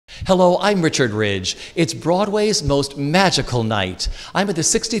Hello, I'm Richard Ridge. It's Broadway's most magical night. I'm at the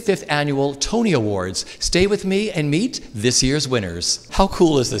 65th Annual Tony Awards. Stay with me and meet this year's winners. How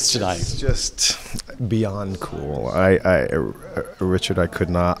cool is this tonight? It's just beyond cool. Richard, I could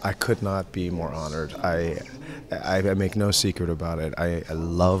not be more honored. I make no secret about it. I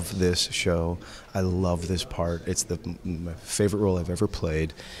love this show. I love this part. It's my favorite role I've ever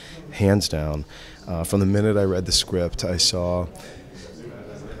played, hands down. From the minute I read the script, I saw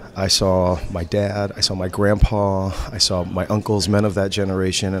my dad, I saw my grandpa, I saw my uncles, men of that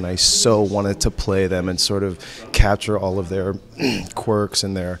generation, and I so wanted to play them and sort of capture all of their quirks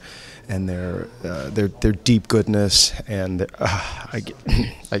and their deep goodness. And I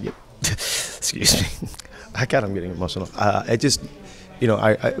get excuse me. I'm getting emotional.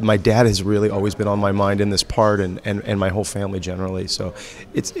 My dad has really always been on my mind in this part, and my whole family generally. So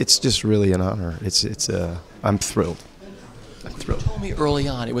it's just really an honor. I'm thrilled. I'm thrilled. You told me early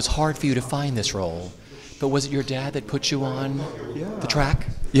on it was hard for you to find this role, but was it your dad that put you on the track?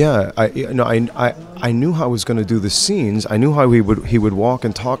 Yeah, I knew how I was going to do the scenes. I knew how he would walk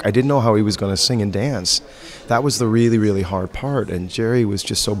and talk. I didn't know how he was going to sing and dance. That was the really, really hard part. And Jerry was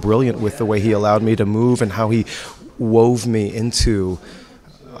just so brilliant with the way he allowed me to move and how he wove me into,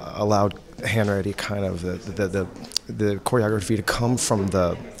 allowed Hanratty kind of the choreography to come from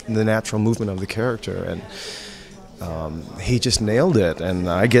the natural movement of the character. And he just nailed it, and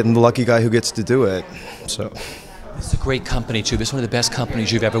I get the lucky guy who gets to do it. So this is a great company too. This is one of the best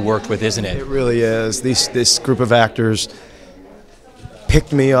companies you've ever worked with, isn't it? It really is. This group of actors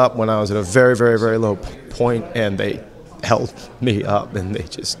picked me up when I was at a very, very, very low point, and they held me up, and they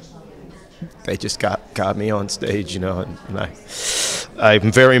just got me on stage, and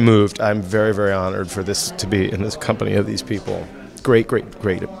I'm very moved. I'm very, very honored for this to be in this company of these people. Great, great,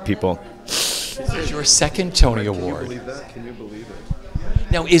 great people. This is your second Tony Award. Can you believe that? Can you believe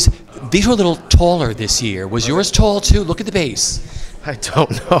it? Now, these were a little taller this year. Was yours tall too? Look at the base. I don't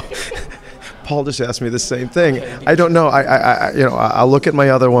know. Paul just asked me the same thing. I don't know. I'll look at my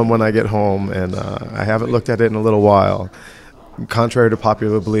other one when I get home, and I haven't looked at it in a little while. Contrary to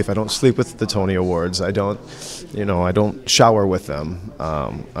popular belief, I don't sleep with the Tony Awards. I don't shower with them.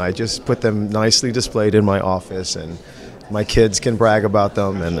 I just put them nicely displayed in my office, and my kids can brag about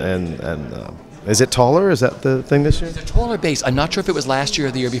them. Is it taller? Is that the thing this year? It's a taller base. I'm not sure if it was last year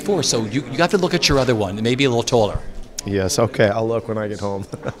or the year before, so you have to look at your other one. It may be a little taller. Yes, okay. I'll look when I get home.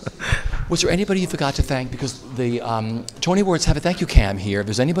 Was there anybody you forgot to thank? Because the Tony Awards have a thank you cam here. If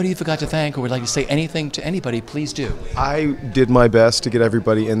there's anybody you forgot to thank or would like to say anything to anybody, please do. I did my best to get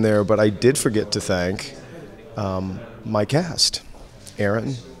everybody in there, but I did forget to thank my cast.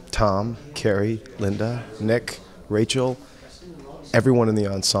 Aaron, Tom, Carrie, Linda, Nick, Rachel, everyone in the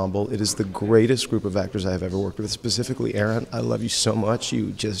ensemble. It is the greatest group of actors I have ever worked with. Specifically, Aaron, I love you so much.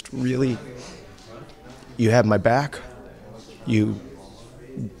 You just really, you had my back. You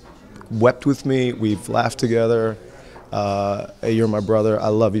wept with me. We've laughed together. You're my brother. I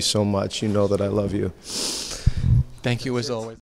love you so much. You know that I love you. Thank you as always.